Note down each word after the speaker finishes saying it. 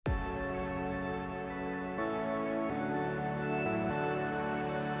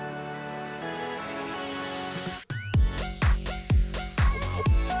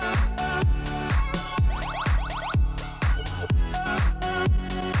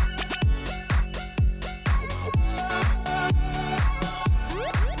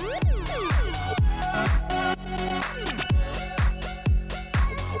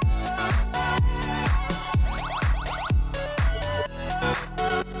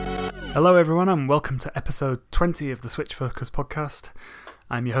Hello everyone and welcome to episode 20 of the Switch Focus podcast.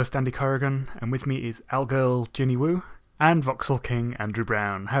 I'm your host Andy Corrigan and with me is Owlgirl Ginny Wu and Voxel King Andrew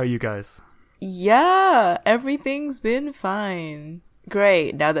Brown. How are you guys? Yeah, everything's been fine.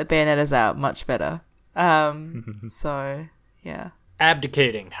 Great, now that Bayonetta's out, much better. So, yeah.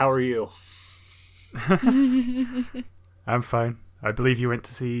 Abdicating, how are you? I'm fine. I believe you went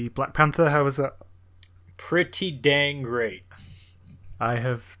to see Black Panther. How was that? Pretty dang great. I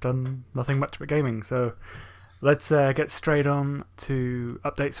have done nothing much but gaming, so let's get straight on to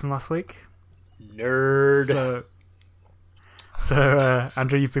updates from last week. Nerd. So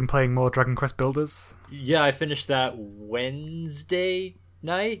Andrew, you've been playing more Dragon Quest Builders? Yeah, I finished that Wednesday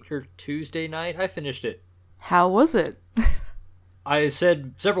night or Tuesday night. I finished it. How was it? I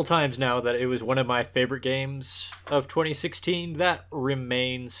said several times now that it was one of my favorite games of 2016. That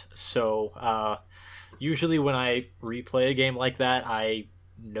remains so. Usually when I replay a game like that, I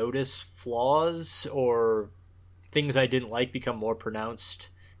notice flaws or things I didn't like become more pronounced,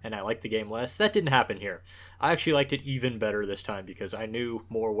 and I like the game less. That didn't happen here. I actually liked it even better this time because I knew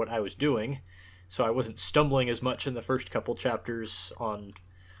more what I was doing, so I wasn't stumbling as much in the first couple chapters on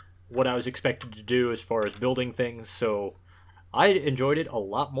what I was expected to do as far as building things, so I enjoyed it a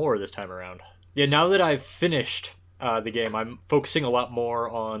lot more this time around. Yeah, now that I've finished the game, I'm focusing a lot more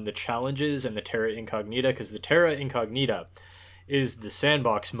on the challenges and the Terra Incognita, because the Terra Incognita is the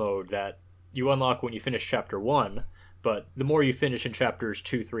sandbox mode that you unlock when you finish Chapter 1, but the more you finish in Chapters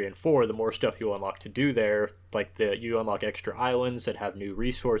 2, 3, and 4, the more stuff you unlock to do there, like you unlock extra islands that have new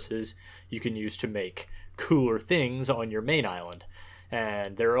resources you can use to make cooler things on your main island.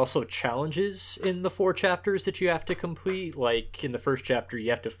 And there are also challenges in the 4 chapters that you have to complete. Like in the first chapter,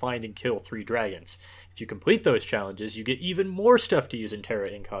 you have to find and kill 3 dragons. If you complete those challenges, you get even more stuff to use in Terra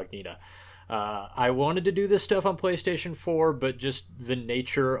Incognita. I wanted to do this stuff on PlayStation 4, but just the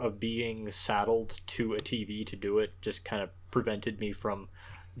nature of being saddled to a TV to do it just kind of prevented me from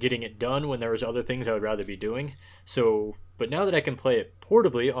getting it done when there was other things I would rather be doing. But now that I can play it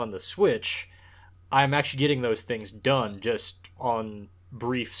portably on the Switch, I'm actually getting those things done just on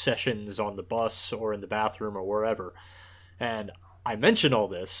brief sessions on the bus or in the bathroom or wherever. And I mention all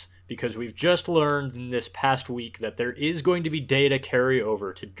this because we've just learned in this past week that there is going to be data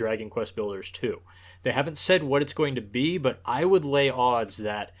carryover to Dragon Quest Builders 2. They haven't said what it's going to be, but I would lay odds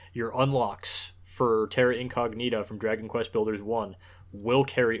that your unlocks for Terra Incognita from Dragon Quest Builders 1 will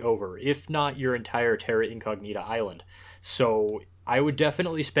carry over, if not your entire Terra Incognita island. So I would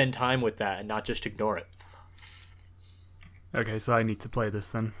definitely spend time with that and not just ignore it. Okay, so I need to play this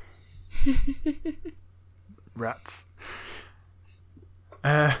then. Rats.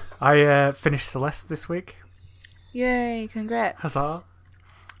 I finished Celeste this week. Yay, congrats. Huzzah.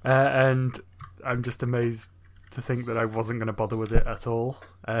 And I'm just amazed to think that I wasn't going to bother with it at all.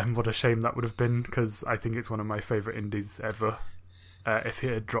 What a shame that would have been, because I think it's one of my favourite indies ever. If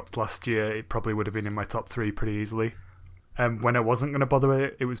it had dropped last year, it probably would have been in my top 3 pretty easily. When I wasn't going to bother with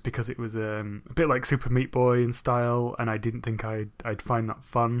it, it was because it was a bit like Super Meat Boy in style, and I didn't think I'd find that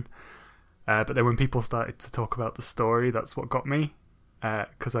fun. But then when people started to talk about the story, that's what got me.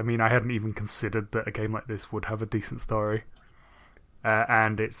 Because, I mean, I hadn't even considered that a game like this would have a decent story.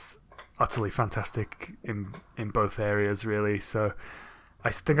 And it's utterly fantastic in both areas, really. So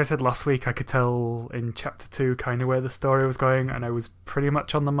I think I said last week I could tell in Chapter 2 kind of where the story was going, and I was pretty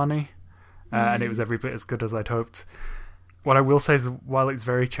much on the money. And it was every bit as good as I'd hoped. What I will say is, while it's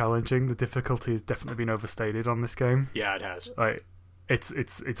very challenging, the difficulty has definitely been overstated on this game. Yeah, it has. Like,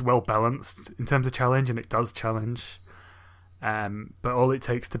 it's well balanced in terms of challenge, and it does challenge. But all it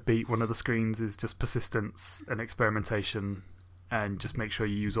takes to beat one of the screens is just persistence and experimentation, and just make sure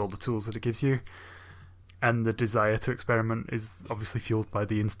you use all the tools that it gives you. And the desire to experiment is obviously fueled by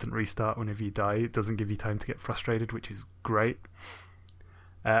the instant restart whenever you die. It doesn't give you time to get frustrated, which is great.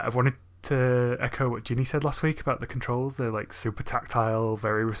 I've wanted to echo what Ginny said last week about the controls. They're like super tactile,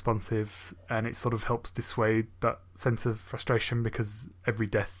 very responsive, and it sort of helps dissuade that sense of frustration because every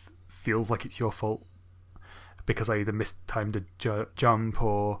death feels like it's your fault because I either mistimed a jump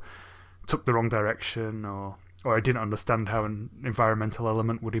or took the wrong direction or I didn't understand how an environmental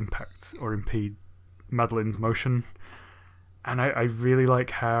element would impact or impede Madeline's motion. And I really like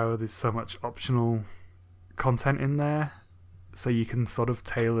how there's so much optional content in there, so you can sort of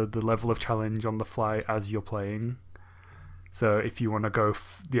tailor the level of challenge on the fly as you're playing. So if you want to go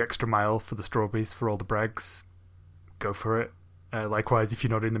the extra mile for the strawberries for all the brags, go for it. Likewise, if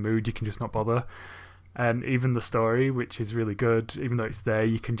you're not in the mood, you can just not bother. And even the story, which is really good, even though it's there,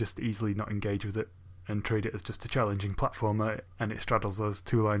 you can just easily not engage with it and treat it as just a challenging platformer, and it straddles those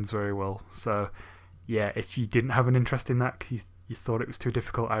two lines very well. So yeah, if you didn't have an interest in that because you thought it was too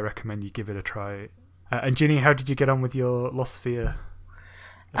difficult, I recommend you give it a try. And Ginny, how did you get on with your Lost Sphere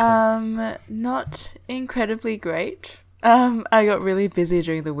attempt? Not incredibly great. I got really busy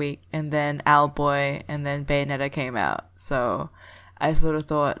during the week, and then Owlboy and then Bayonetta came out. So I sort of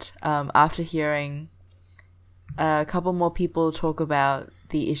thought, after hearing a couple more people talk about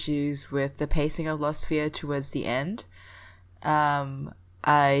the issues with the pacing of Lost Sphere towards the end,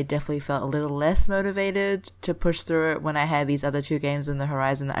 I definitely felt a little less motivated to push through it when I had these other two games on the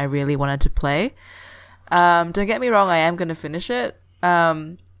horizon that I really wanted to play. Don't get me wrong, I am going to finish it.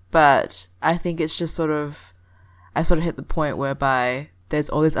 But I think it's just I sort of hit the point whereby there's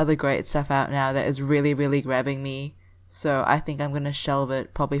all this other great stuff out now that is really, really grabbing me. So I think I'm going to shelve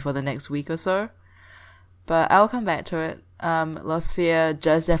it probably for the next week or so. But I'll come back to it. Lost Sphere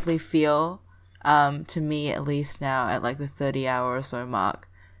does definitely feel, to me at least now, at like the 30-hour or so mark,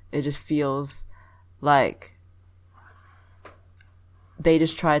 it just feels like they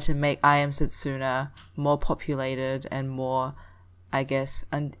just tried to make I Am Setsuna more populated and more, I guess,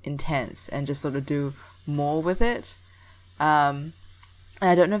 intense, and just sort of do more with it. And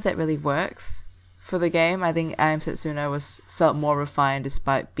I don't know if that really works for the game. I think I Am Setsuna felt more refined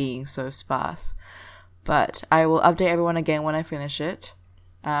despite being so sparse. But I will update everyone again when I finish it.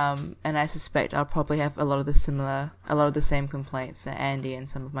 And I suspect I'll probably have a lot of the same complaints that Andy and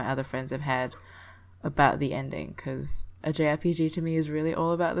some of my other friends have had about the ending, because a JRPG to me is really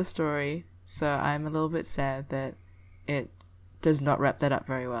all about the story. So I'm a little bit sad that it does not wrap that up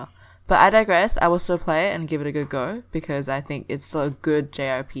very well. But I digress. I will still play it and give it a good go, because I think it's still a good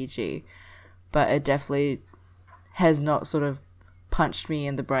JRPG. But it definitely has not sort of punched me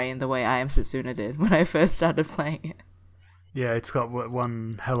in the brain the way I Am Setsuna did when I first started playing it. Yeah, it's got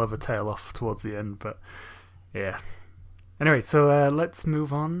one hell of a tail off towards the end, but yeah. Anyway, so let's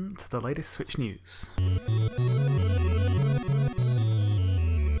move on to the latest Switch news.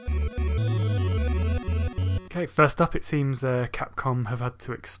 Okay, first up, it seems Capcom have had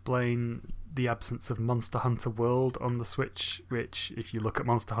to explain the absence of Monster Hunter World on the Switch, which, if you look at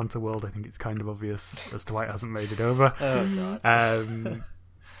Monster Hunter World, I think it's kind of obvious as to why it hasn't made it over. Oh, God.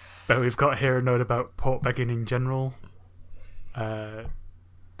 But we've got here a note about port begging in general.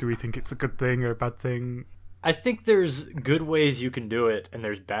 Do we think it's a good thing or a bad thing? I think there's good ways you can do it, and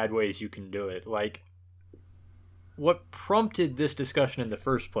there's bad ways you can do it. Like, what prompted this discussion in the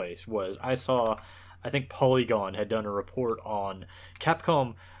first place was I think Polygon had done a report on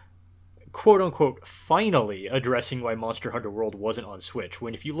Capcom, quote-unquote, finally addressing why Monster Hunter World wasn't on Switch,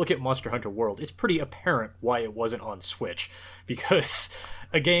 when if you look at Monster Hunter World, it's pretty apparent why it wasn't on Switch, because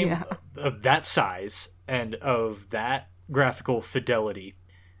a game of that size and of that graphical fidelity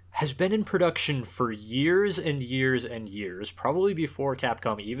has been in production for years and years and years, probably before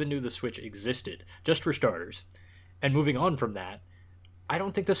Capcom even knew the Switch existed, just for starters. And moving on from that, I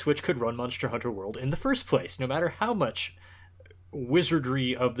don't think the Switch could run Monster Hunter World in the first place, no matter how much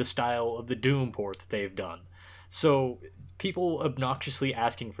wizardry of the style of the Doom port that they've done. So people obnoxiously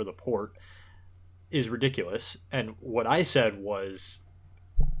asking for the port is ridiculous, and what I said was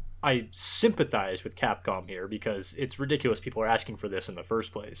I sympathize with Capcom here, because it's ridiculous people are asking for this in the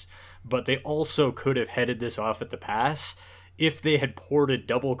first place, but they also could have headed this off at the pass if they had ported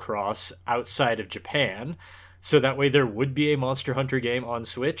Double Cross outside of Japan, so that way there would be a Monster Hunter game on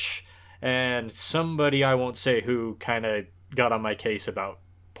Switch. And somebody, I won't say who, kind of got on my case about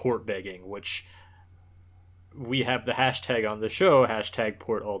port begging, which we have the hashtag on the show, hashtag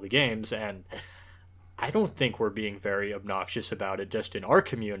port all the games, and I don't think we're being very obnoxious about it just in our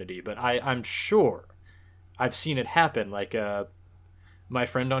community, but I'm sure I've seen it happen. Like my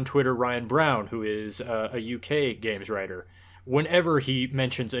friend on Twitter, Ryan Brown, who is a UK games writer, whenever he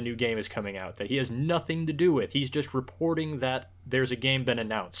mentions a new game is coming out that he has nothing to do with, he's just reporting that there's a game been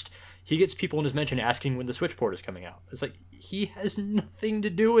announced, he gets people in his mention asking when the Switch port is coming out. It's like, he has nothing to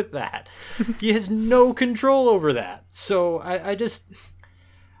do with that. He has no control over that. So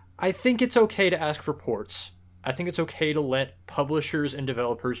I think it's okay to ask for ports. I think it's okay to let publishers and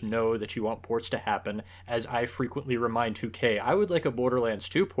developers know that you want ports to happen. As I frequently remind 2K, I would like a Borderlands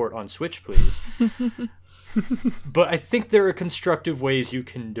 2 port on Switch, please. But I think there are constructive ways you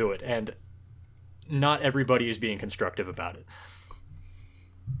can do it, and not everybody is being constructive about it.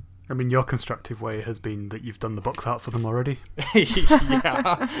 I mean, your constructive way has been that you've done the box art for them already.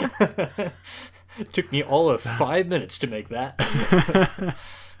 Yeah. It took me all of 5 minutes to make that.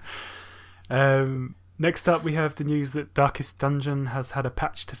 Next up, we have the news that Darkest Dungeon has had a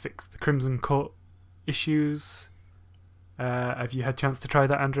patch to fix the Crimson Court issues. Have you had a chance to try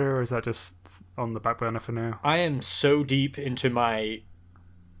that, Andrew, or is that just on the back burner for now? I am so deep into my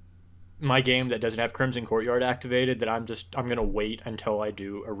my game that doesn't have Crimson Courtyard activated, that I'm gonna wait until I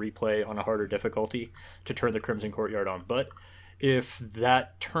do a replay on a harder difficulty to turn the Crimson Courtyard on. But if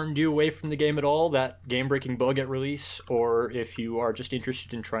that turned you away from the game at all, that game-breaking bug at release, or if you are just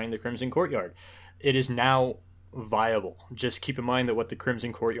interested in trying the Crimson Courtyard, it is now viable. Just keep in mind that what the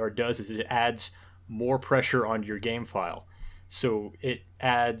Crimson Courtyard does is it adds more pressure onto your game file. So it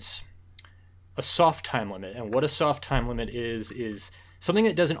adds a soft time limit, and what a soft time limit is something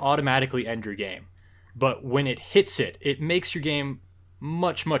that doesn't automatically end your game, but when it hits it, it makes your game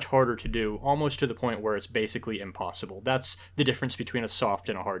much, much harder to do, almost to the point where it's basically impossible. That's the difference between a soft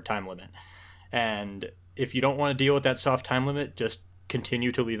and a hard time limit. And if you don't want to deal with that soft time limit, just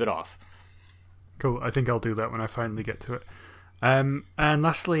continue to leave it off. Cool. I think I'll do that when I finally get to it. And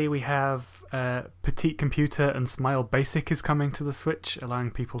lastly, we have Petite Computer and Smile Basic is coming to the Switch,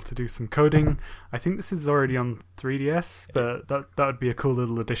 allowing people to do some coding. I think this is already on 3DS, but that would be a cool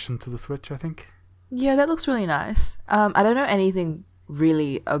little addition to the Switch, I think. Yeah, that looks really nice. I don't know anything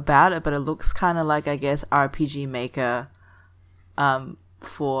really about it, but it looks kind of like, I guess, RPG Maker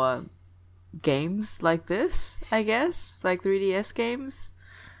for games like this, I guess, like 3DS games.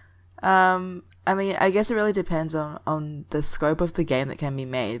 I mean, I guess it really depends on the scope of the game that can be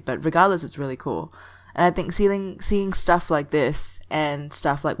made, but regardless, it's really cool. And I think seeing stuff like this and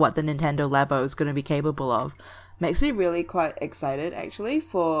stuff like what the Nintendo Labo is going to be capable of makes me really quite excited, actually,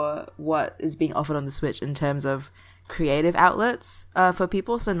 for what is being offered on the Switch in terms of creative outlets for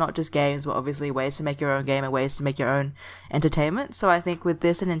people. So not just games, but obviously ways to make your own game and ways to make your own entertainment. So I think with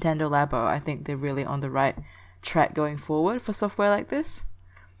this and Nintendo Labo, I think they're really on the right track going forward for software like this.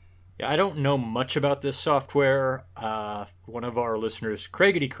 Yeah, I don't know much about this software. One of our listeners,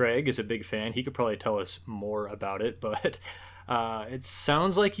 Craigity Craig, is a big fan. He could probably tell us more about it, but it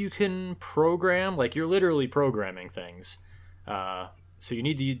sounds like you can program, like you're literally programming things. So you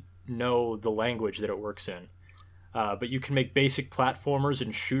need to know the language that it works in. But you can make basic platformers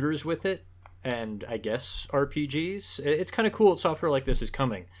and shooters with it, and I guess RPGs. It's kind of cool that software like this is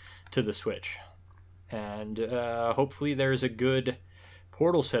coming to the Switch. And hopefully there's a good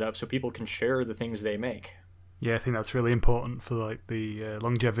portal set up so people can share the things they make. Yeah, I think that's really important for like the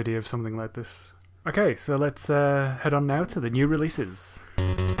longevity of something like this. Okay, so let's head on now to the new releases.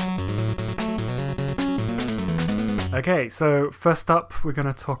 Okay, so first up we're going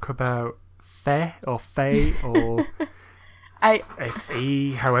to talk about Fe or Faye or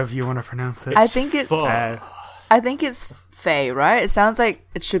Fe, however you want to pronounce it. I think it's Faye, right? It sounds like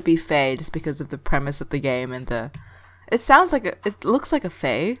it should be Faye just because of the premise of the game and it looks like a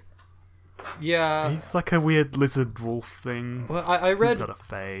Fae. Yeah. He's like a weird lizard wolf thing. Well, I read... He's not a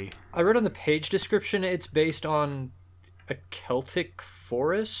Fae. I read on the page description it's based on a Celtic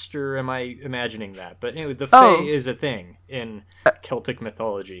forest, or am I imagining that? But anyway, the Fae is a thing in Celtic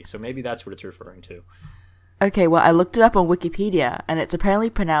mythology, so maybe that's what it's referring to. Okay, well, I looked it up on Wikipedia, and it's apparently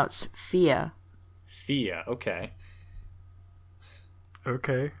pronounced Fia. Fia, okay.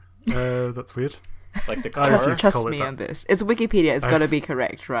 Okay. That's weird. Like the car? Trust me on this. It's Wikipedia. It's got to be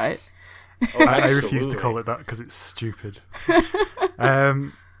correct, right? Oh, I refuse to call it that because it's stupid.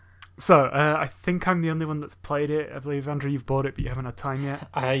 So I think I'm the only one that's played it. I believe, Andrew, you've bought it, but you haven't had time yet.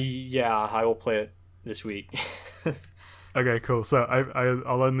 I will play it this week. Okay, cool. So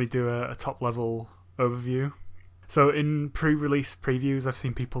I'll only do a top-level overview. So in pre-release previews, I've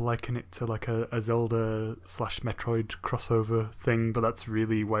seen people liken it to like a Zelda/Metroid crossover thing, but that's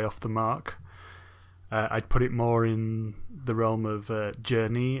really way off the mark. I'd put it more in the realm of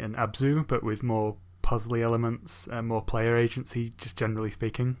Journey and Abzu, but with more puzzly elements and more player agency, just generally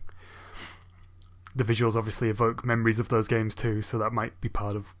speaking. The visuals obviously evoke memories of those games too, so that might be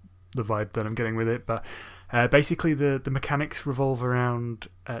part of the vibe that I'm getting with it. But basically the mechanics revolve around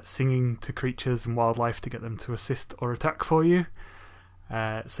singing to creatures and wildlife to get them to assist or attack for you.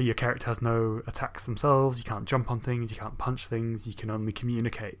 So your character has no attacks themselves, you can't jump on things, you can't punch things, you can only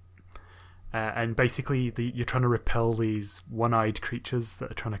communicate. And basically you're trying to repel these one-eyed creatures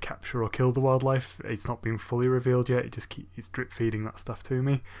that are trying to capture or kill the wildlife. It's not been fully revealed yet, it's drip feeding that stuff to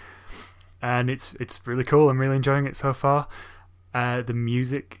me. And it's really cool, I'm really enjoying it so far. The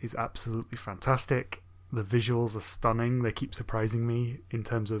music is absolutely fantastic. The visuals are stunning. They keep surprising me in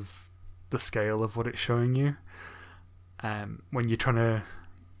terms of the scale of what it's showing you. When you're trying to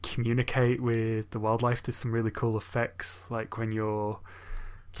communicate with the wildlife, there's some really cool effects, like when you're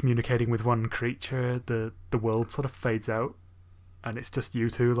communicating with one creature, the world sort of fades out and it's just you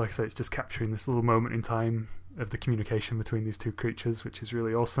two. Like I say, it's just capturing this little moment in time of the communication between these two creatures, which is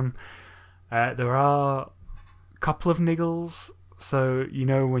really awesome. There are a couple of niggles. So,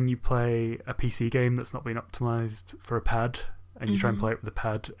 when you play a PC game that's not been optimized for a pad, and you try and play it with the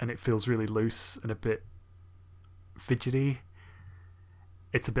pad, and it feels really loose and a bit fidgety.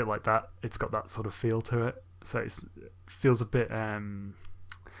 It's a bit like that. It's got that sort of feel to it. So it feels a bit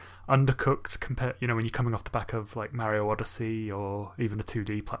undercooked compared, when you're coming off the back of like Mario Odyssey or even a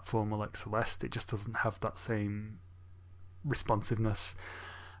 2D platformer like Celeste. It just doesn't have that same responsiveness,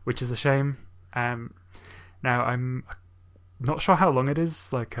 which is a shame. Now I'm not sure how long it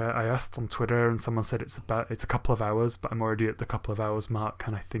is. Like I asked on Twitter, and someone said it's a couple of hours, but I'm already at the couple of hours mark,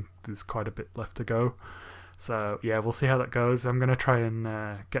 and I think there's quite a bit left to go. So yeah, we'll see how that goes. I'm going to try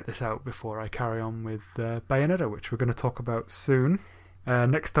and get this out before I carry on with Bayonetta, which we're going to talk about soon.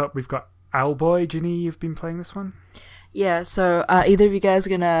 Next up, we've got Owlboy. Ginny, you've been playing this one? Yeah, so either of you guys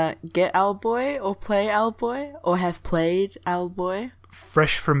going to get Owlboy or play Owlboy or have played Owlboy?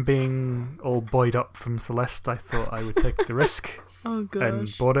 Fresh from being all buoyed up from Celeste, I thought I would take the risk and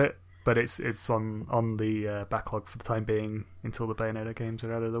bought it. But it's on the backlog for the time being until the Bayonetta games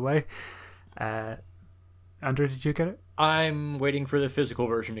are out of the way. Andrew, did you get it? I'm waiting for the physical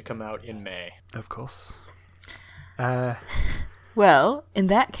version to come out in May. Of course. Well, in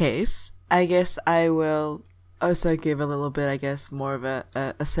that case, I guess I will also give a little bit, more of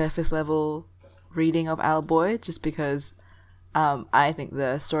a surface level reading of Owlboy, just because I think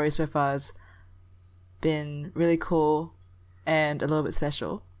the story so far has been really cool and a little bit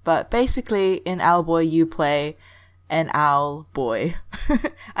special. But basically, in Owlboy, you play an owl boy.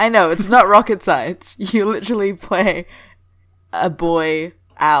 I know, it's not rocket science. You literally play a boy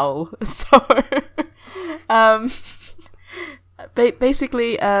owl. So,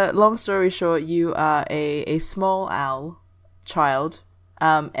 basically, long story short, you are a small owl child,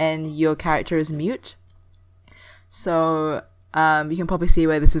 and your character is mute. So, you can probably see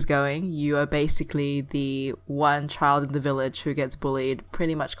where this is going. You are basically the one child in the village who gets bullied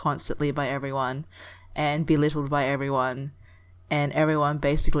pretty much constantly by everyone and belittled by everyone, and everyone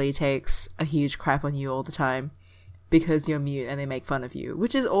basically takes a huge crap on you all the time because you're mute and they make fun of you,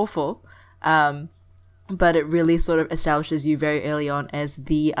 which is awful. But it really sort of establishes you very early on as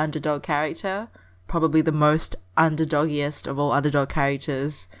the underdog character, probably the most underdoggiest of all underdog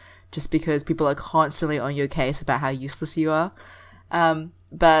characters, just because people are constantly on your case about how useless you are.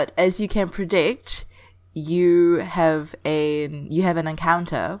 But as you can predict, you have an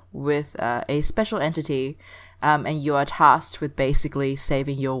encounter with a special entity, and you are tasked with basically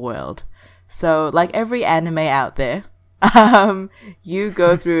saving your world. So, like every anime out there, you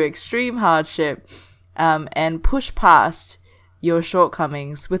go through extreme hardship, and push past your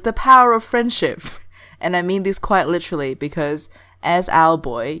shortcomings with the power of friendship. And I mean this quite literally, because as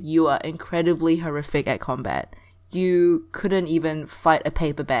Owlboy, you are incredibly horrific at combat. You couldn't even fight a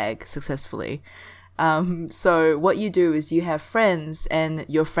paper bag successfully. So what you do is you have friends, and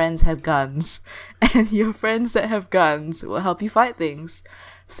your friends have guns, and your friends that have guns will help you fight things.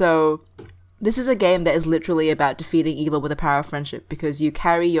 So this is a game that is literally about defeating evil with the power of friendship, because you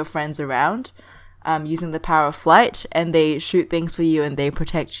carry your friends around, using the power of flight, and they shoot things for you and they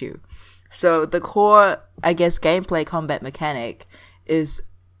protect you. So the core, gameplay combat mechanic is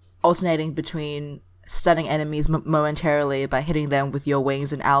alternating between stunning enemies momentarily by hitting them with your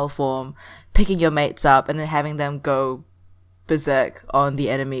wings in owl form, picking your mates up, and then having them go berserk on the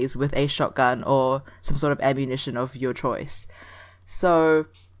enemies with a shotgun or some sort of ammunition of your choice. So,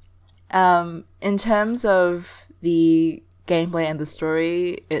 in terms of the gameplay and the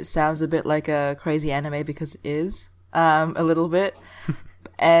story, it sounds a bit like a crazy anime, because it is, a little bit.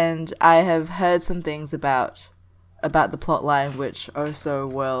 And I have heard some things about the plot line which also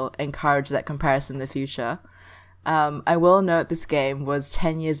will encourage that comparison in the future. I will note this game was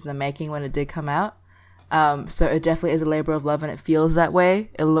 10 years in the making when it did come out. So it definitely is a labor of love, and it feels that way.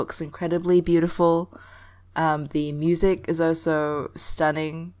 It looks incredibly beautiful. The music is also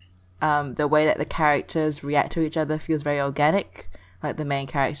stunning. The way that the characters react to each other feels very organic. Like the main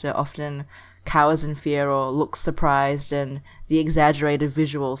character often cowers in fear or looks surprised, and the exaggerated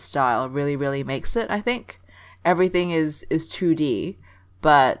visual style really, really makes it, I think. Everything is 2D,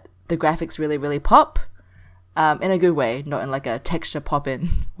 but the graphics really, really pop. In a good way, not in like a texture pop-in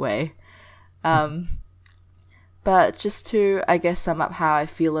way. But just to, sum up how I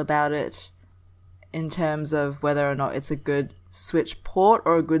feel about it in terms of whether or not it's a good Switch port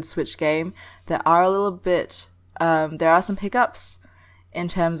or a good Switch game, there are some hiccups in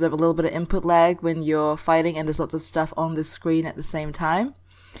terms of a little bit of input lag when you're fighting, and there's lots of stuff on the screen at the same time.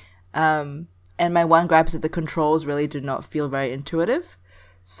 And my one gripe is that the controls really do not feel very intuitive.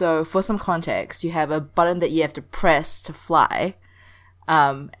 So for some context, you have a button that you have to press to fly,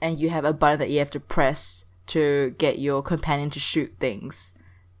 and you have a button that you have to press to get your companion to shoot things,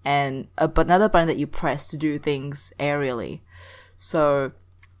 and another button that you press to do things aerially. So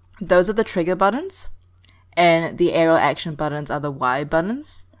those are the trigger buttons, and the aerial action buttons are the Y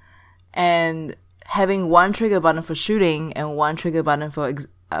buttons. And having one trigger button for shooting and one trigger button for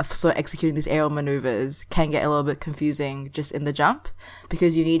sort of executing these aerial maneuvers can get a little bit confusing just in the jump,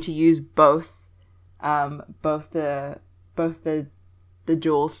 because you need to use both the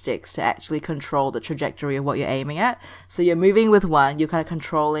dual sticks to actually control the trajectory of what you're aiming at. So you're moving with one, you're kind of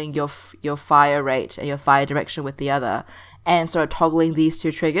controlling your fire rate and your fire direction with the other, and sort of toggling these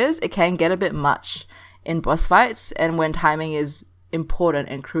two triggers. It can get a bit much in boss fights, and when timing is important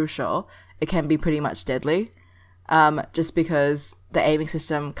and crucial, it can be pretty much deadly. Just because the aiming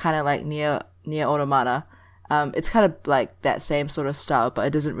system, kind of like Nier Automata, it's kind of like that same sort of style, but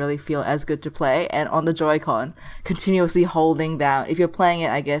it doesn't really feel as good to play. And on the Joy-Con, continuously holding down, if you're playing it,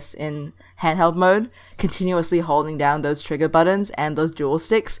 I guess, in handheld mode, continuously holding down those trigger buttons and those dual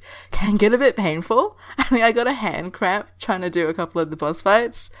sticks can get a bit painful. I think I got a hand cramp trying to do a couple of the boss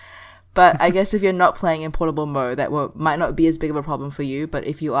fights. But I guess if you're not playing in portable mode, that might not be as big of a problem for you. But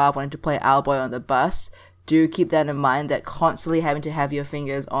if you are wanting to play Owlboy on the bus, do keep that in mind, that constantly having to have your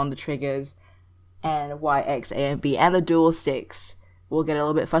fingers on the triggers and Y, X, A, and B, and the dual sticks will get a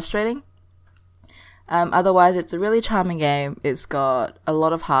little bit frustrating. Otherwise, it's a really charming game. It's got a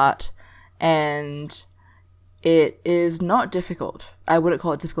lot of heart, and it is not difficult. I wouldn't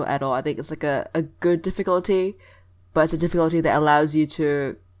call it difficult at all. I think it's like a good difficulty, but it's a difficulty that allows you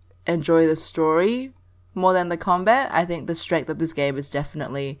to enjoy the story more than the combat. I think the strength of this game is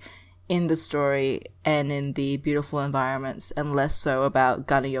definitely in the story and in the beautiful environments, and less so about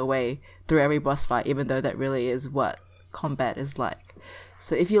gunning your way through every boss fight, even though that really is what combat is like.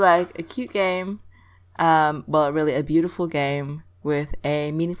 So if you like a cute game, really a beautiful game with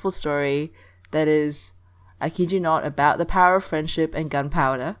a meaningful story that is, I kid you not, about the power of friendship and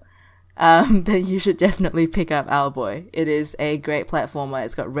gunpowder, then you should definitely pick up Owlboy. It is a great platformer.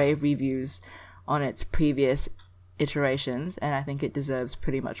 It's got rave reviews on its previous iterations, and I think it deserves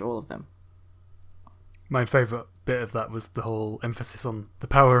pretty much all of them. My favourite bit of that was the whole emphasis on the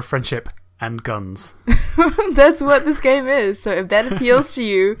power of friendship and guns. That's what this game is. So if that appeals to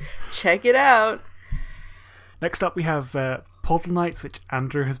you, check it out. Next up we have Portal Knights, which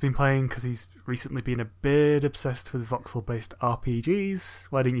Andrew has been playing because he's recently been a bit obsessed with voxel-based RPGs.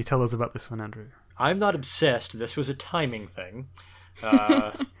 Why didn't you tell us about this one, Andrew? I'm not obsessed. This was a timing thing.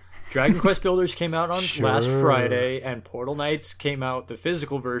 Dragon Quest Builders came out on last Friday, and Portal Knights came out, the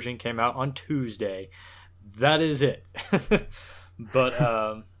physical version came out on Tuesday. That is it.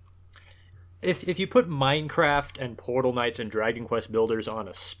 But if you put Minecraft and Portal Knights and Dragon Quest Builders on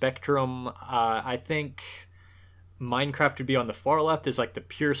a spectrum, I think Minecraft would be on the far left, is like the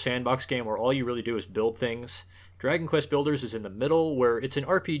pure sandbox game where all you really do is build things. Dragon Quest Builders is in the middle, where it's an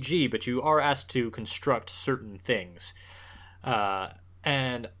RPG, but you are asked to construct certain things.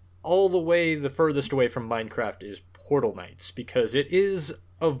 And all the way the furthest away from Minecraft is Portal Knights, because it is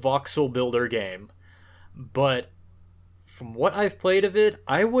a voxel builder game. But from what I've played of it,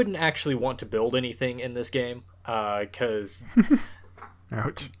 I wouldn't actually want to build anything in this game, because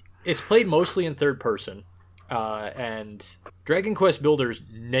Ouch. It's played mostly in third person. And Dragon Quest Builders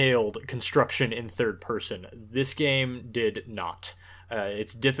nailed construction in third person. This game did not.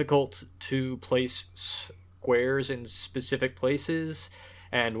 It's difficult to place squares in specific places,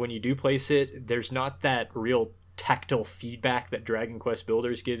 and when you do place it, there's not that real tactile feedback that Dragon Quest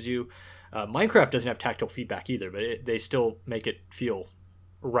Builders gives you. Minecraft doesn't have tactile feedback either, but they still make it feel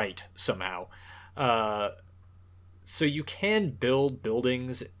right somehow. So you can build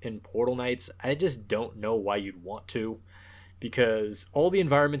buildings in Portal Knights. I just don't know why you'd want to, because all the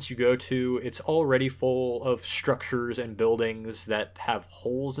environments you go to, it's already full of structures and buildings that have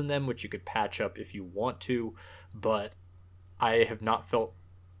holes in them, which you could patch up if you want to, but I have not felt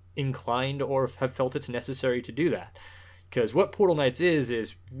inclined or have felt it's necessary to do that. Because what Portal Knights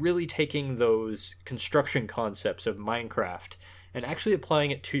is really taking those construction concepts of Minecraft and actually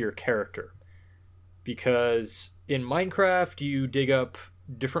applying it to your character. Because in Minecraft, you dig up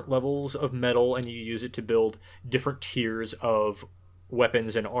different levels of metal and you use it to build different tiers of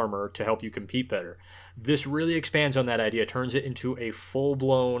weapons and armor to help you compete better. This really expands on that idea, turns it into a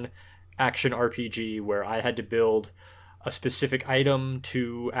full-blown action RPG where I had to build a specific item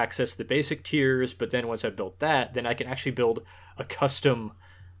to access the basic tiers, but then once I built that, then I can actually build a custom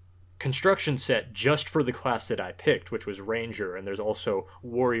construction set just for the class that I picked, which was Ranger, and there's also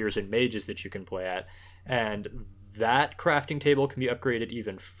warriors and mages that you can play at. And that crafting table can be upgraded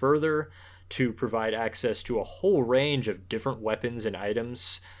even further to provide access to a whole range of different weapons and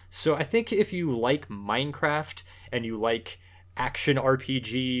items. So I think if you like Minecraft and you like action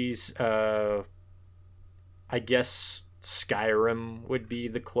RPGs, I guess Skyrim would be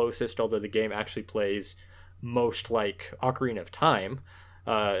the closest, although the game actually plays most like Ocarina of Time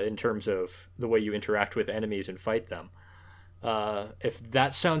in terms of the way you interact with enemies and fight them. If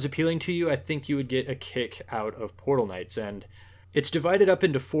that sounds appealing to you, I think you would get a kick out of Portal Knights. And it's divided up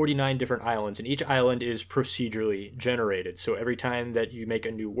into 49 different islands, and each island is procedurally generated. So every time that you make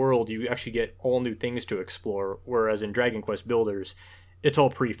a new world, you actually get all new things to explore, whereas in Dragon Quest Builders, it's all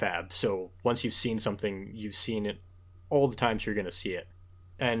prefab. So once you've seen something, you've seen it all the times you're going to see it.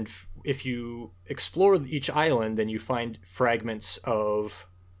 And if you explore each island, then you find fragments of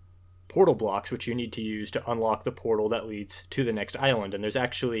portal blocks, which you need to use to unlock the portal that leads to the next island. And there's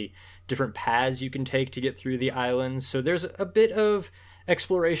actually different paths you can take to get through the islands. So there's a bit of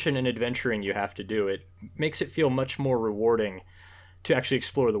exploration and adventuring you have to do. It makes it feel much more rewarding to actually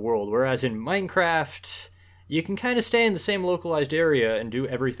explore the world. Whereas in Minecraft, you can kind of stay in the same localized area and do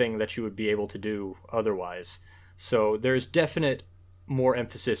everything that you would be able to do otherwise. So there's definite more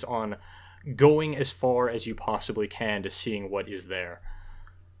emphasis on going as far as you possibly can to seeing what is there.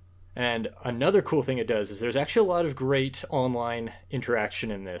 And another cool thing it does is there's actually a lot of great online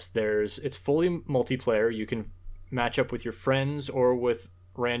interaction in this. It's fully multiplayer. You can match up with your friends or with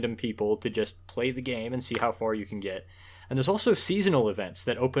random people to just play the game and see how far you can get. And there's also seasonal events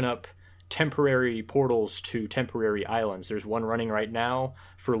that open up temporary portals to temporary islands. There's one running right now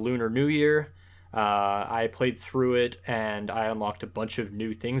for Lunar New Year. I played through it and I unlocked a bunch of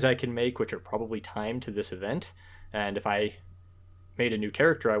new things I can make, which are probably timed to this event. And if I made a new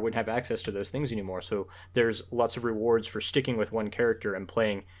character, I wouldn't have access to those things anymore. So there's lots of rewards for sticking with one character and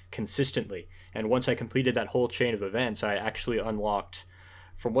playing consistently. And once I completed that whole chain of events, I actually unlocked,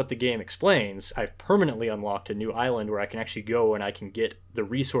 from what the game explains, I've permanently unlocked a new island where I can actually go and I can get the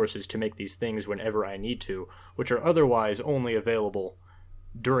resources to make these things whenever I need to, which are otherwise only available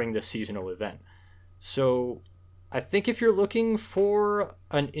during the seasonal event. So I think if you're looking for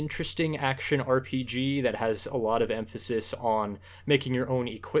an interesting action RPG that has a lot of emphasis on making your own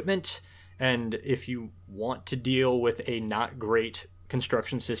equipment, and if you want to deal with a not great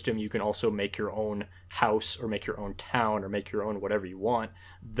construction system, you can also make your own house or make your own town or make your own whatever you want,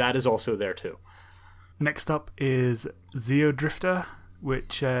 that is also there too. Next up is Xeodrifter,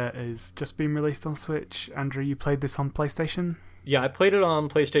 which is just been released on Switch. Andrew, you played this on PlayStation? Yeah, I played it on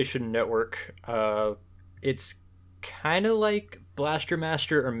PlayStation Network. It's kind of like Blaster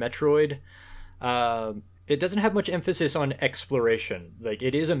Master or Metroid. It doesn't have much emphasis on exploration. Like,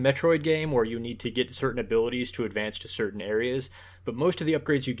 it is a Metroid game where you need to get certain abilities to advance to certain areas, but most of the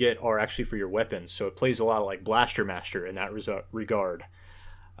upgrades you get are actually for your weapons, so it plays a lot like Blaster Master in that regard.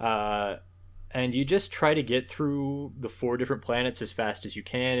 And you just try to get through the 4 different planets as fast as you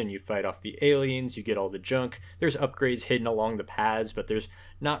can, and you fight off the aliens, you get all the junk. There's upgrades hidden along the paths, but there's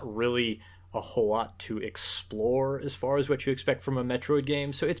not really a whole lot to explore as far as what you expect from a Metroid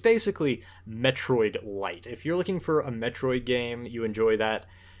game. So it's basically Metroid Light. If you're looking for a Metroid game, you enjoy that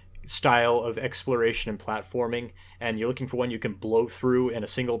style of exploration and platforming, and you're looking for one you can blow through in a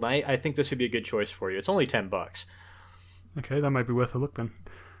single night, I think this would be a good choice for you. It's only $10. Okay, that might be worth a look then.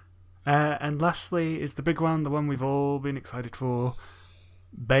 And lastly is the big one, the one we've all been excited for,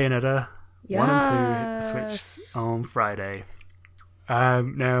 Bayonetta 1 and 2 hit the Switch on Friday.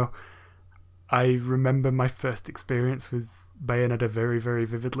 Now, I remember my first experience with Bayonetta very, very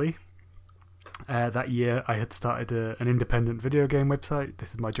vividly. That year I had started an independent video game website,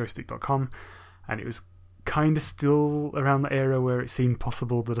 this is myjoystick.com, and it was kind of still around the era where it seemed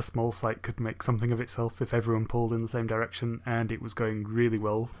possible that a small site could make something of itself if everyone pulled in the same direction, and it was going really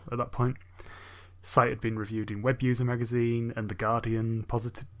well at that point. The site had been reviewed in Web User Magazine and The Guardian,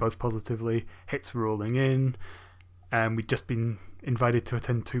 both positively. Hits were rolling in, and we'd just been invited to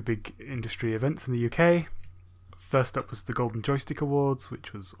attend 2 big industry events in the UK. First up was the Golden Joystick Awards,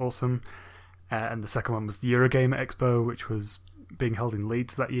 which was awesome, and the second one was the Eurogamer Expo, which was being held in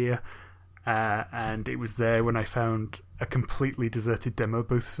Leeds that year. And it was there when I found a completely deserted demo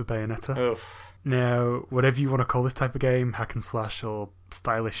booth for Bayonetta. Oof. Now, whatever you want to call this type of game, hack and slash or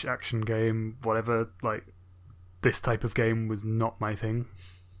stylish action game, whatever, like, this type of game was not my thing.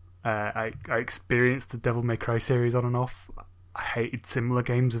 I experienced the Devil May Cry series on and off. I hated similar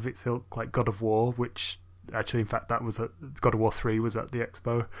games of its ilk, like God of War, which actually, in fact, that was God of War 3 was at the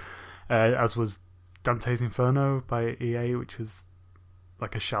expo, as was Dante's Inferno by EA, which was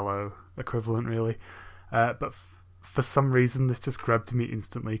like a shallow equivalent, really. But for some reason, this just grabbed me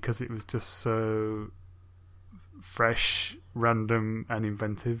instantly because it was just so fresh, random, and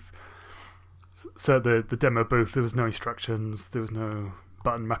inventive. So the demo booth, there was no instructions, there was no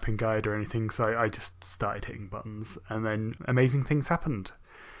button mapping guide or anything, so I just started hitting buttons, and then amazing things happened.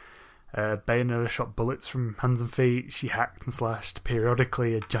 Bayonetta shot bullets from hands and feet. She hacked and slashed.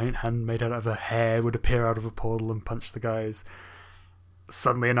 Periodically, a giant hand made out of her hair would appear out of a portal and punch the guys.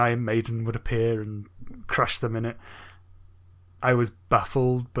 Suddenly, an Iron Maiden would appear and crush them in it. I was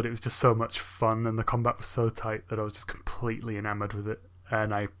baffled, but it was just so much fun, and the combat was so tight that I was just completely enamored with it,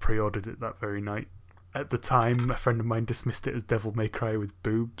 and I pre-ordered it that very night. At the time, a friend of mine dismissed it as Devil May Cry with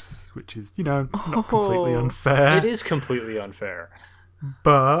boobs, which is, not completely unfair. It is completely unfair.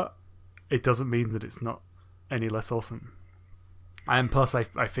 But it doesn't mean that it's not any less awesome. And plus, I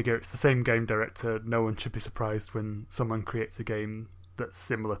figure it's the same game director. No one should be surprised when someone creates a game that's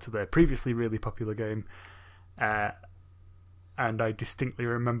similar to their previously really popular game. And I distinctly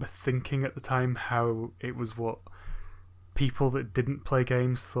remember thinking at the time how it was what people that didn't play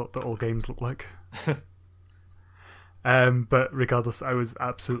games thought that all games looked like. But regardless, I was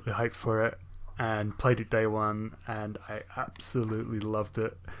absolutely hyped for it and played it day one, and I absolutely loved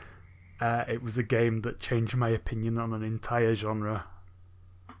it. It was a game that changed my opinion on an entire genre.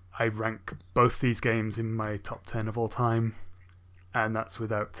 I rank both these games in my top 10 of all time, and that's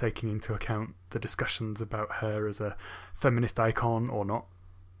without taking into account the discussions about her as a feminist icon or not,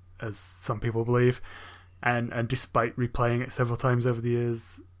 as some people believe. And despite replaying it several times over the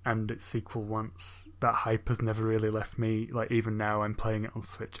years, and its sequel once, that hype has never really left me. Like, even now I'm playing it on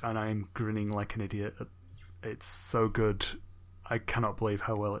Switch and I'm grinning like an idiot. It's so good. I cannot believe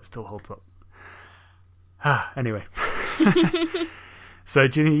how well it still holds up. Anyway. So,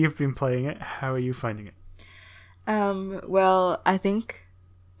 Ginny, you've been playing it. How are you finding it? Well, I think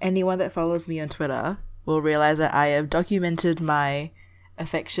anyone that follows me on Twitter will realize that I have documented my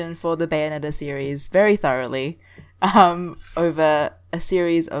affection for the Bayonetta series very thoroughly over a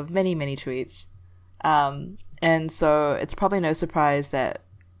series of many, many tweets. And so it's probably no surprise that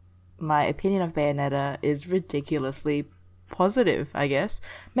my opinion of Bayonetta is ridiculously positive, I guess.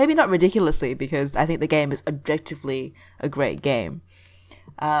 Maybe not ridiculously, because I think the game is objectively a great game.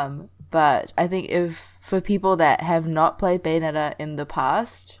 But I think if for people that have not played Bayonetta in the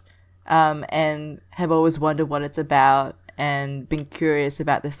past, and have always wondered what it's about and been curious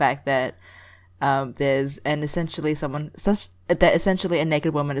about the fact that there's essentially a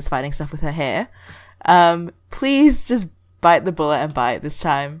naked woman is fighting stuff with her hair, please just bite the bullet and buy it this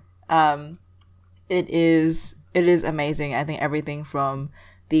time. It is amazing. I think everything from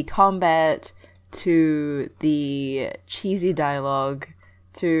the combat to the cheesy dialogue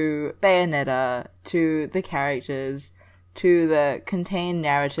to Bayonetta to the characters to the contained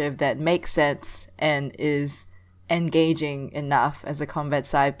narrative that makes sense and is engaging enough as a combat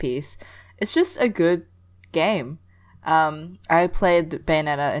side piece. It's just a good game. I played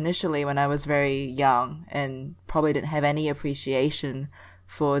Bayonetta initially when I was very young and probably didn't have any appreciation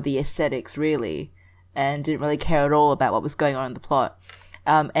for the aesthetics really, and didn't really care at all about what was going on in the plot.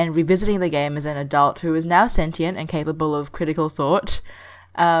 And revisiting the game as an adult who is now sentient and capable of critical thought,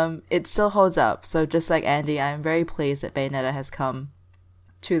 it still holds up. So just like Andy, I'm very pleased that Bayonetta has come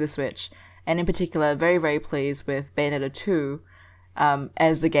to the Switch, and in particular very, very pleased with Bayonetta 2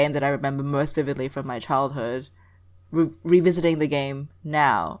 as the game that I remember most vividly from my childhood. Revisiting the game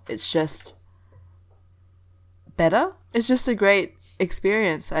now, it's just better. It's just a great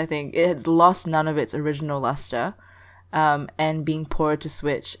experience. I think it has lost none of its original luster, and being ported to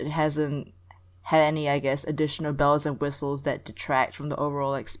Switch, it hasn't had any, I guess, additional bells and whistles that detract from the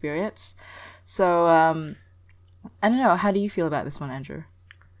overall experience. So I don't know, how do you feel about this one, Andrew?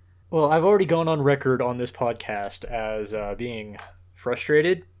 Well, I've already gone on record on this podcast as being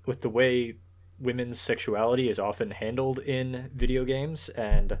frustrated with the way women's sexuality is often handled in video games,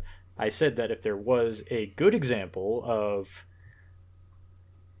 and I said that if there was a good example of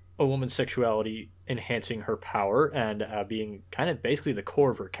a woman's sexuality enhancing her power and being kind of basically the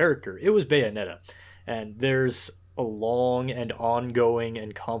core of her character, it was Bayonetta. And there's a long and ongoing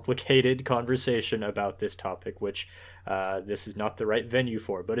and complicated conversation about this topic, which this is not the right venue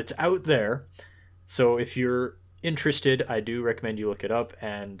for, but it's out there. So if you're interested, I do recommend you look it up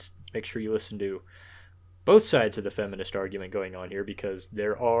and make sure you listen to both sides of the feminist argument going on here, because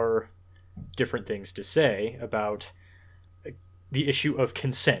there are different things to say about the issue of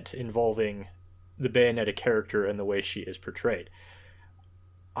consent involving the Bayonetta character and the way she is portrayed.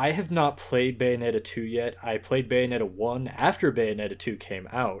 I have not played Bayonetta 2 yet. I played Bayonetta 1 after Bayonetta 2 came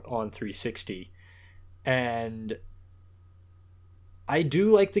out on 360, and I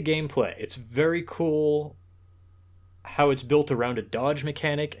do like the gameplay. It's very cool how it's built around a dodge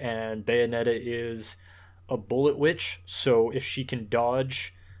mechanic, and Bayonetta is a bullet witch, so if she can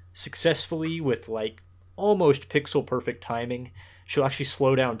dodge successfully with like almost pixel perfect timing, she'll actually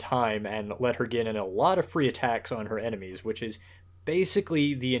slow down time and let her get in a lot of free attacks on her enemies, which is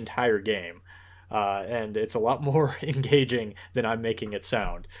basically the entire game. And it's a lot more engaging than I'm making it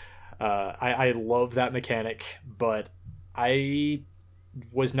sound. I love that mechanic, but I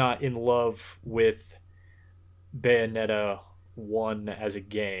was not in love with Bayonetta 1 as a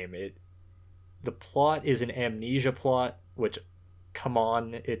game. The plot is an Amnesia plot, which, come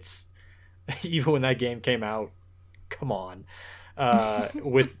on, it's even when that game came out, come on,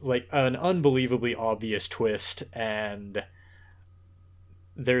 with like an unbelievably obvious twist, and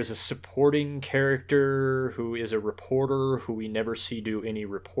there's a supporting character who is a reporter who we never see do any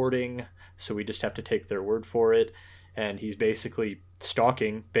reporting, so we just have to take their word for it, and he's basically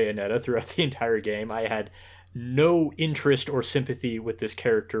stalking Bayonetta throughout the entire game. I had no interest or sympathy with this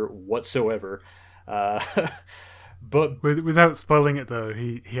character whatsoever. But without spoiling it, though,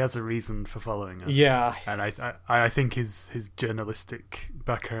 he has a reason for following her. Yeah. And I think his journalistic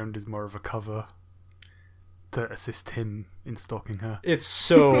background is more of a cover to assist him in stalking her. If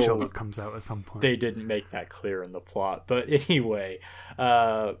so, I'm sure that comes out at some point. They didn't make that clear in the plot. But anyway,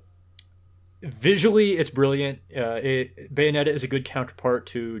 visually, it's brilliant. Bayonetta is a good counterpart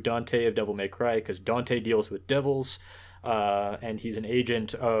to Dante of Devil May Cry, because Dante deals with devils, and he's an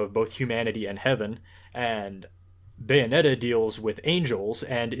agent of both humanity and heaven, and Bayonetta deals with angels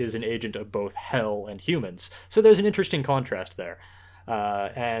and is an agent of both hell and humans. So there's an interesting contrast there.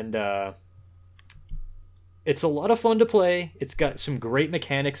 And it's a lot of fun to play. It's got some great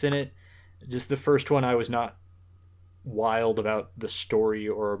mechanics in it. Just the first one, I was not wild about the story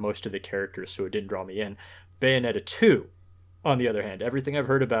or most of the characters, so it didn't draw me in. Bayonetta 2, on the other hand, everything I've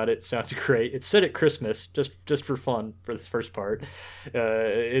heard about it sounds great. It's set at Christmas, just for fun, for this first part.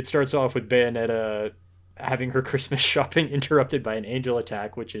 It starts off with Bayonetta having her Christmas shopping interrupted by an angel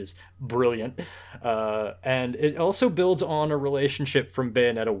attack, which is brilliant. And it also builds on a relationship from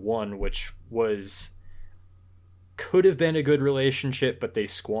Bayonetta 1, which could have been a good relationship, but they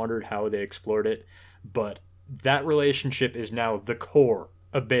squandered how they explored it. But that relationship is now the core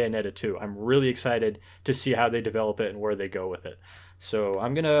of Bayonetta 2. I'm really excited to see how they develop it and where they go with it. So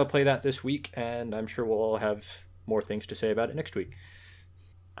I'm going to play that this week, and I'm sure we'll all have more things to say about it next week.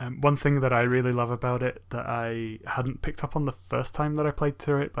 One thing that I really love about it that I hadn't picked up on the first time that I played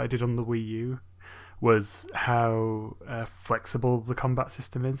through it, but I did on the Wii U, was how flexible the combat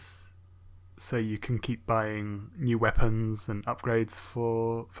system is. So you can keep buying new weapons and upgrades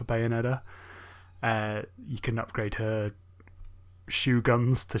for Bayonetta. You can upgrade her shoe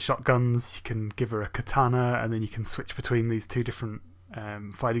guns to shotguns. You can give her a katana, and then you can switch between these two different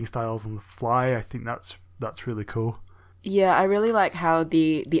fighting styles on the fly. I think that's really cool. Yeah, I really like how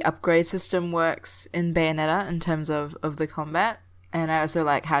the upgrade system works in Bayonetta in terms of the combat, and I also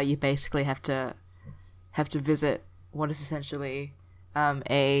like how you basically have to visit what is essentially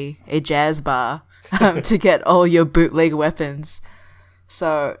a jazz bar to get all your bootleg weapons.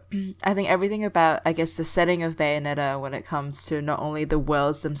 So I think everything about, I guess, the setting of Bayonetta when it comes to not only the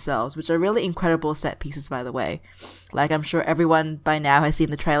worlds themselves, which are really incredible set pieces, by the way. Like, I'm sure everyone by now has seen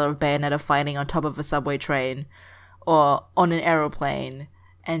the trailer of Bayonetta fighting on top of a subway train or on an aeroplane,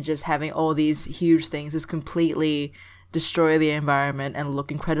 and just having all these huge things just completely destroy the environment and look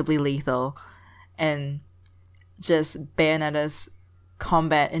incredibly lethal. And just Bayonetta's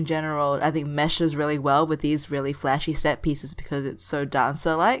combat in general, I think, meshes really well with these really flashy set pieces because it's so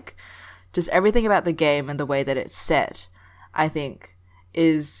dancer-like. Just everything about the game and the way that it's set, I think,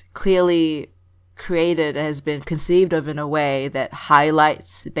 is clearly created and has been conceived of in a way that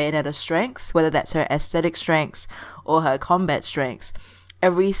highlights Bayonetta's strengths, whether that's her aesthetic strengths or her combat strengths.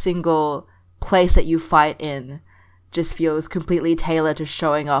 Every single place that you fight in just feels completely tailored to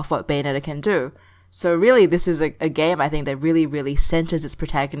showing off what Bayonetta can do. So really, this is a game, I think, that really, really centers its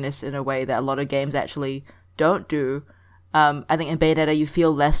protagonist in a way that a lot of games actually don't do. I think in Bayonetta, you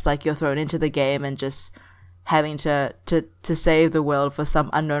feel less like you're thrown into the game and just having to save the world for some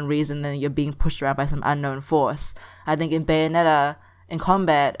unknown reason, then you're being pushed around by some unknown force. I think in Bayonetta, in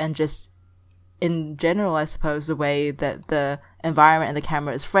combat, and just in general, I suppose, the way that the environment and the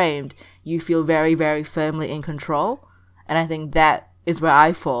camera is framed, you feel very, very firmly in control. And I think that is where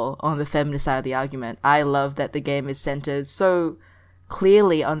I fall on the feminist side of the argument. I love that the game is centered so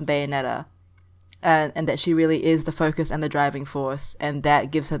clearly on Bayonetta, and that she really is the focus and the driving force, and that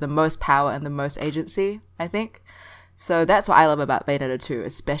gives her the most power and the most agency, I think. So that's what I love about Bayonetta 2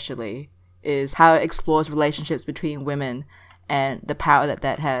 especially, is how it explores relationships between women and the power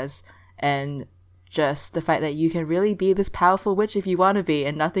that has, and just the fact that you can really be this powerful witch if you want to be,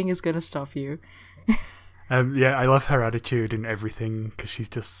 and nothing is going to stop you. Yeah, I love her attitude in everything, because she's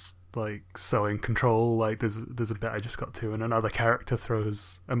just like so in control. Like there's a bit I just got to, and another character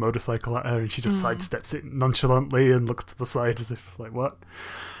throws a motorcycle at her, and she just sidesteps it nonchalantly and looks to the side as if like what.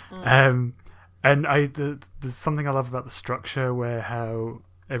 And there's something I love about the structure where how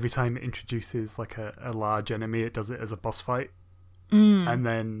every time it introduces like a large enemy, it does it as a boss fight. And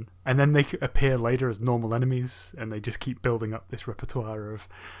then they appear later as normal enemies, and they just keep building up this repertoire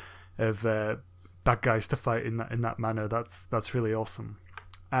of bad guys to fight in that manner. That's really awesome.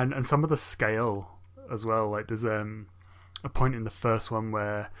 And some of the scale as well. Like there's a point in the first one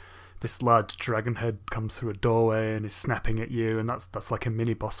where this large dragon head comes through a doorway and is snapping at you, and that's like a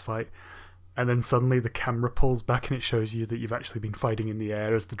mini boss fight. And then suddenly the camera pulls back and it shows you that you've actually been fighting in the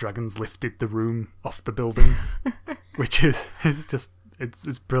air as the dragon's lifted the room off the building, which is just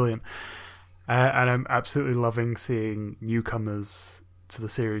it's brilliant. And I'm absolutely loving seeing newcomers to the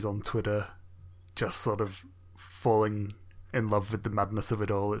series on Twitter just sort of falling in love with the madness of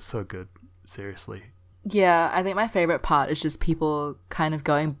it all. It's so good, seriously. Yeah, I think my favorite part is just people kind of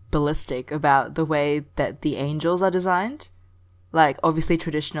going ballistic about the way that the angels are designed. Like, obviously,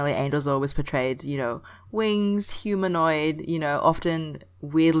 traditionally, angels are always portrayed, wings, humanoid, often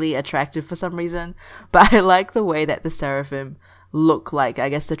weirdly attractive for some reason. But I like the way that the seraphim look like, I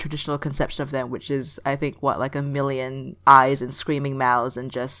guess, the traditional conception of them, which is, I think, like 1 million eyes and screaming mouths, and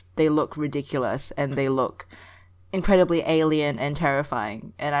just, they look ridiculous, and they look incredibly alien and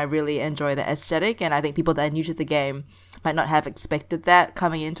terrifying. And I really enjoy the aesthetic, and I think people that are new to the game might not have expected that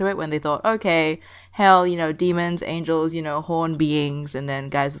coming into it when they thought, okay, hell, demons, angels, horn beings, and then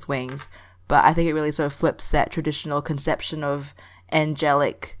guys with wings. But I think it really sort of flips that traditional conception of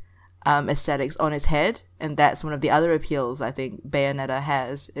angelic aesthetics on its head. And that's one of the other appeals I think Bayonetta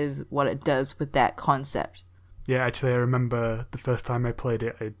has, is what it does with that concept. Yeah, actually, I remember the first time I played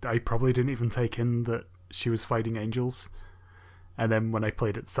it, I probably didn't even take in that she was fighting angels. And then when I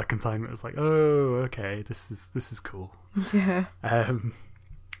played it the second time, it was like, oh, okay, this is cool. Yeah.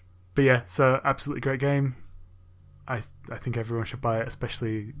 But yeah, so absolutely great game. I think everyone should buy it,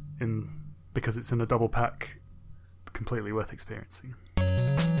 especially because it's in a double pack. Completely worth experiencing.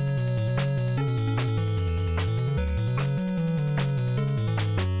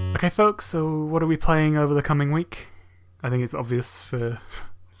 Okay, folks. So what are we playing over the coming week? I think it's obvious for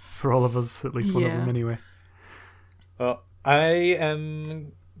all of us, at least one of them anyway. Well, I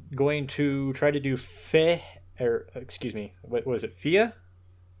am going to try to do What was it, Fia?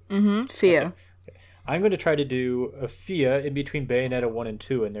 Mm-hmm, Fia. Okay. I'm going to try to do a Fia in between Bayonetta 1 and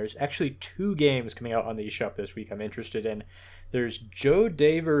 2, and there's actually 2 games coming out on the eShop this week I'm interested in. There's Joe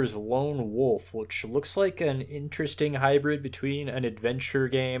Daver's Lone Wolf, which looks like an interesting hybrid between an adventure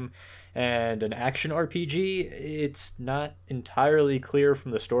game and an action RPG. It's not entirely clear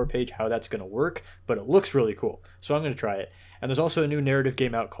from the store page how that's going to work, but it looks really cool, so I'm going to try it. And there's also a new narrative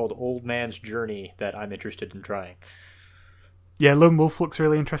game out called Old Man's Journey that I'm interested in trying. Yeah, Lone Wolf looks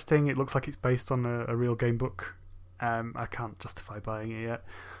really interesting. It looks like it's based on a real game book. I can't justify buying it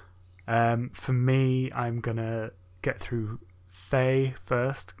yet. For me, I'm going to get through Fae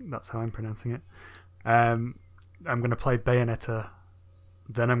first. That's how I'm pronouncing it. I'm going to play Bayonetta,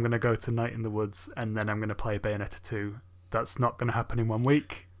 then I'm going to go to Night in the Woods, and then I'm going to play Bayonetta 2. That's not going to happen in 1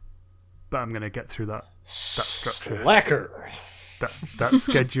 week, but I'm going to get through that structure. Slacker! That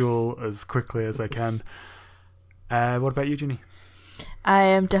schedule as quickly as I can. What about you, Ginny? I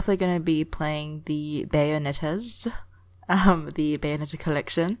am definitely going to be playing the Bayonettas, the Bayonetta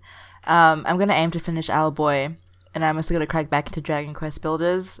collection. I'm going to aim to finish Owlboy, and I'm also going to crack back into Dragon Quest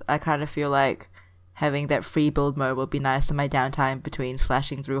Builders. I kind of feel like having that free build mode would be nice in my downtime between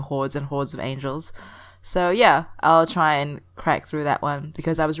slashing through hordes and hordes of angels. So yeah, I'll try and crack through that one,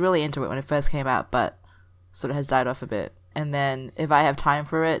 because I was really into it when it first came out, but sort of has died off a bit. And then if I have time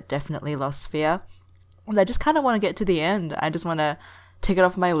for it, definitely Lost Sphere. And I just kind of want to get to the end. I just want to take it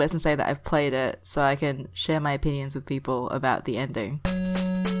off my list and say that I've played it, so I can share my opinions with people about the ending.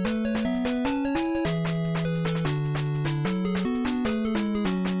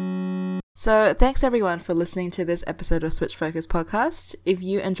 So thanks everyone for listening to this episode of Switch Focus Podcast. If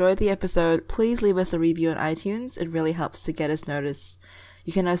you enjoyed the episode, please leave us a review on iTunes. It really helps to get us noticed.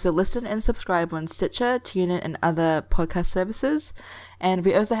 You can also listen and subscribe on Stitcher, TuneIn, and other podcast services. And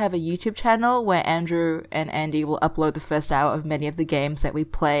we also have a YouTube channel where Andrew and Andy will upload the first hour of many of the games that we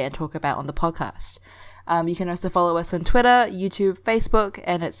play and talk about on the podcast. You can also follow us on Twitter, YouTube, Facebook,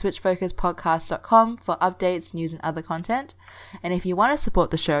 and at switchfocuspodcast.com for updates, news, and other content. And if you want to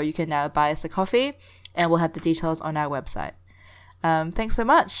support the show, you can now buy us a coffee, and we'll have the details on our website. Thanks so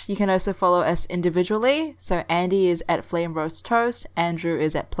much. You can also follow us individually. So Andy is at Flame Roast Toast, Andrew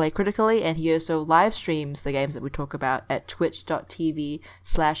is at Play Critically, and he also live streams the games that we talk about at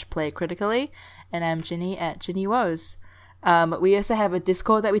twitch.tv/playcritically. And I'm Ginny at Ginny Woes. We also have a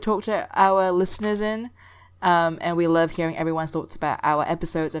Discord that we talk to our listeners in. And we love hearing everyone's thoughts about our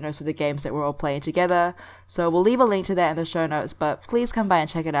episodes and also the games that we're all playing together. So we'll leave a link to that in the show notes, but please come by and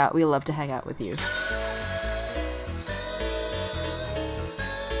check it out. We love to hang out with you.